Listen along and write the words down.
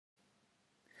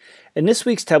In this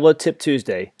week's Tableau Tip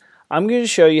Tuesday, I'm going to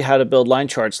show you how to build line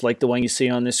charts like the one you see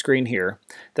on this screen here.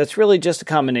 That's really just a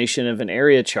combination of an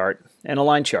area chart and a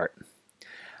line chart.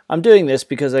 I'm doing this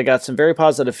because I got some very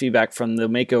positive feedback from the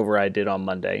makeover I did on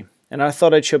Monday, and I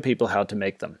thought I'd show people how to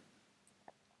make them.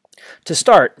 To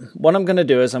start, what I'm going to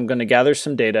do is I'm going to gather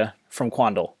some data from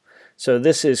Quandl. So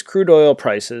this is crude oil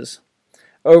prices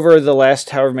over the last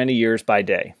however many years by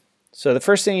day. So the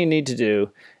first thing you need to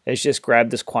do is just grab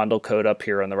this Quandl code up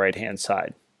here on the right hand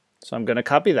side. So I'm going to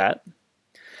copy that,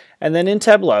 and then in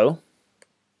Tableau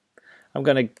I'm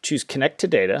going to choose Connect to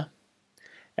Data,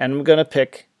 and I'm going to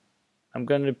pick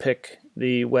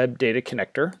the Web Data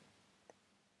Connector,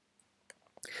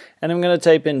 and I'm going to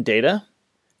type in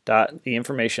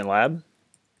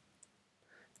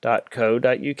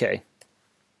data.theinformationlab.co.uk,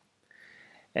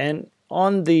 and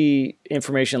on the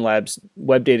Information Lab's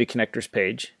Web Data Connectors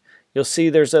page, you'll see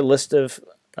there's a list of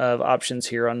options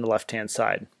here on the left-hand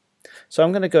side. So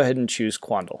I'm going to go ahead and choose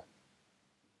Quandl.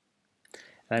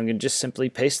 And I'm going to just simply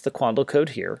paste the Quandl code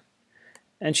here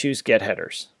and choose Get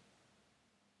Headers.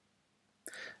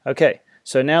 Okay,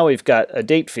 so now we've got a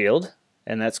date field,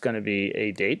 and that's going to be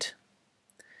a date.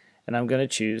 And I'm going to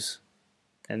choose,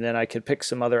 and then I could pick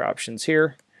some other options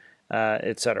here,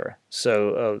 etc.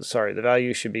 So, the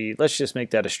value should be, let's just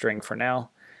make that a string for now,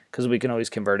 because we can always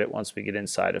convert it once we get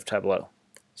inside of Tableau.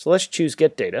 So let's choose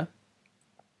Get Data.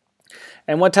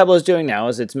 And what Tableau is doing now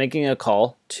is it's making a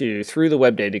call through the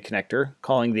Web Data Connector,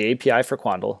 calling the API for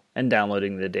Quandl, and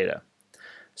downloading the data.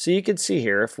 So you can see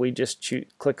here, if we just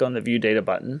click on the View Data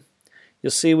button,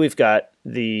 you'll see we've got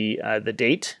the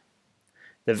date,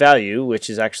 the value, which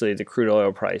is actually the crude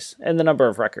oil price, and the number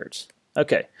of records.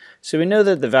 Okay, so we know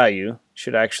that the value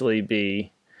should actually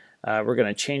be, we're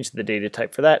going to change the data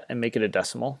type for that and make it a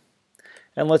decimal.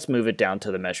 And let's move it down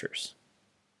to the measures.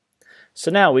 So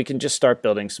now we can just start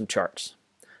building some charts.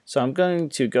 So I'm going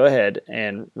to go ahead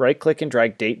and right-click and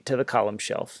drag date to the column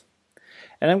shelf.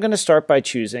 And I'm going to start by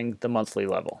choosing the monthly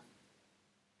level.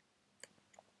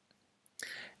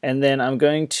 And then I'm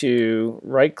going to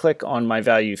right-click on my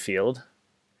value field,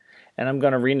 and I'm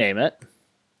going to rename it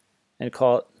and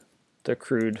call it the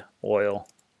crude oil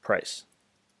price.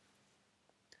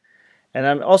 And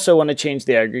I also want to change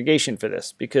the aggregation for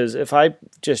this, because if I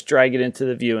just drag it into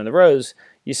the view in the rows,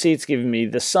 you see it's giving me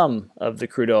the sum of the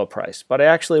crude oil price, but I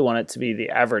actually want it to be the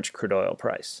average crude oil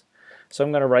price. So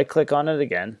I'm going to right click on it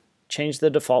again, change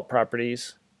the default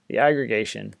properties, the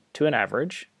aggregation, to an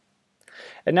average,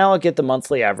 and now I'll get the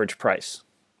monthly average price.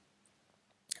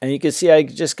 And you can see I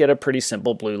just get a pretty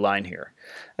simple blue line here.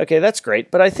 Okay, that's great,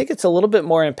 but I think it's a little bit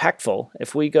more impactful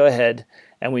if we go ahead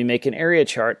and we make an area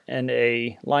chart and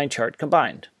a line chart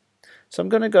combined. So I'm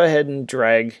going to go ahead and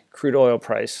drag crude oil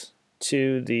price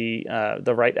to the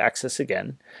right axis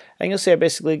again, and you'll see I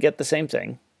basically get the same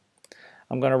thing.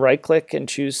 I'm going to right click and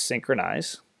choose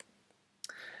Synchronize.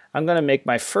 I'm going to make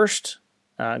my first,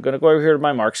 I'm going to go over here to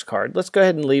my marks card. Let's go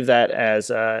ahead and leave that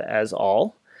as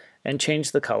all and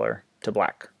change the color to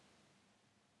black.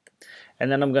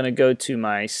 And then I'm going to go to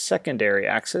my secondary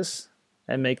axis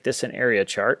and make this an area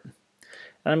chart.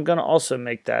 And I'm going to also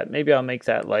make that, maybe I'll make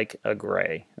that like a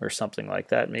gray or something like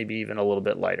that, maybe even a little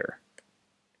bit lighter.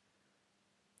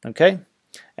 Okay,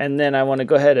 and then I want to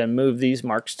go ahead and move these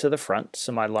marks to the front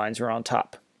so my lines are on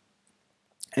top.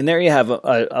 And there you have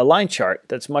a line chart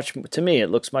that's to me,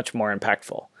 it looks much more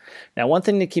impactful. Now, one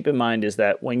thing to keep in mind is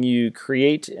that when you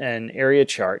create an area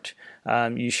chart,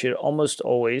 you should almost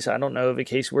always, I don't know of a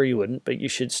case where you wouldn't, but you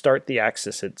should start the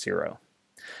axis at 0.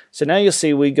 So now you'll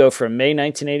see we go from May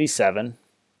 1987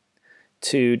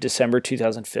 to December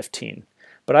 2015.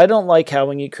 But I don't like how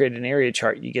when you create an area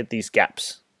chart, you get these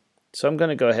gaps. So I'm going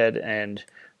to go ahead and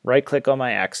right-click on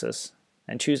my axis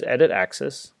and choose Edit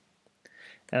Axis.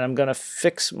 And I'm going to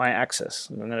fix my axis.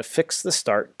 I'm going to fix the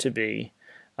start to be,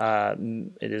 I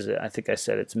think I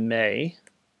said it's May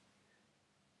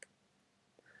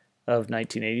of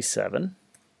 1987.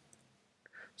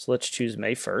 So let's choose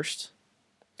May 1st.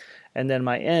 And then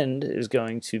my end is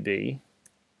going to be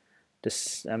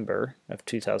December of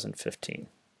 2015.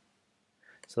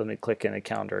 So let me click in the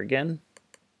calendar again.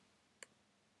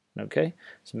 Okay,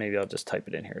 so maybe I'll just type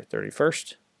it in here,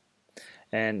 31st,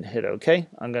 and hit OK.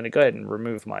 I'm going to go ahead and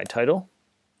remove my title,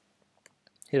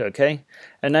 hit OK,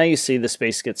 and now you see the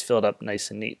space gets filled up nice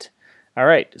and neat. All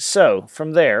right, so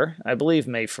from there, I believe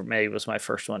May was my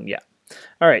first one, yeah.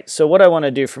 All right, so what I want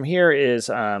to do from here is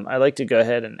I like to go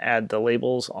ahead and add the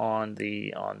labels on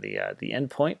the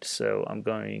endpoint. So I'm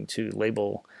going to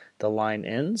label the line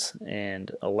ends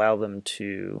and allow them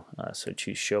to so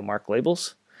choose Show Mark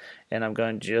Labels. And I'm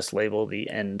going to just label the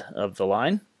end of the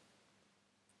line.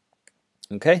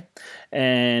 Okay,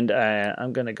 and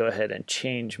I'm going to go ahead and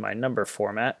change my number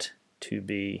format to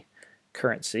be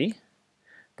currency,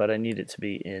 but I need it to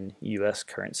be in US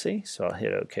currency, so I'll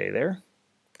hit OK there.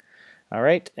 All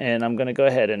right, and I'm going to go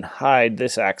ahead and hide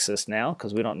this axis now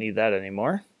because we don't need that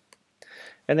anymore.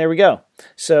 And there we go.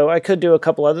 So I could do a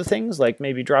couple other things, like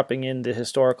maybe dropping in the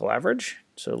historical average.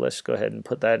 So let's go ahead and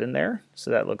put that in there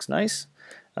so that looks nice.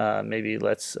 Maybe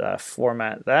let's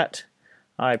format that.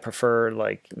 I prefer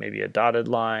like maybe a dotted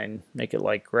line, make it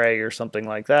like gray or something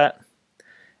like that.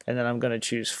 And then I'm going to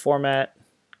choose Format,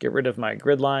 get rid of my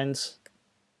grid lines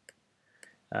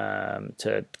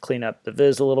to clean up the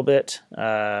viz a little bit.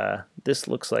 This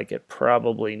looks like it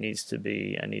probably needs to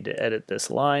be, I need to edit this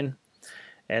line.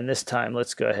 And this time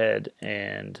let's go ahead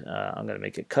and I'm going to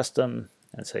make it custom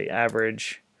and say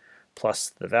average plus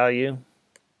the value.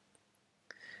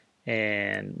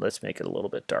 And let's make it a little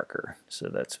bit darker so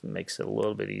that makes it a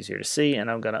little bit easier to see. And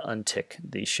I'm going to untick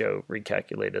the show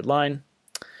recalculated line,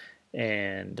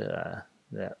 and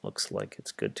that looks like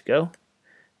it's good to go.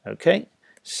 Okay,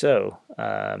 so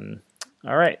all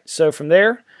right, so from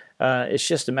there it's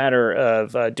just a matter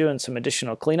of doing some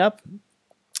additional cleanup.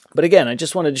 But again, I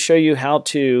just wanted to show you how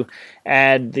to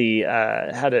add the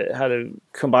how to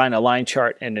combine a line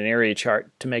chart and an area chart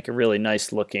to make a really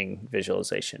nice looking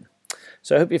visualization.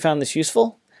 So I hope you found this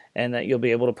useful and that you'll be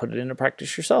able to put it into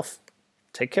practice yourself.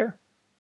 Take care.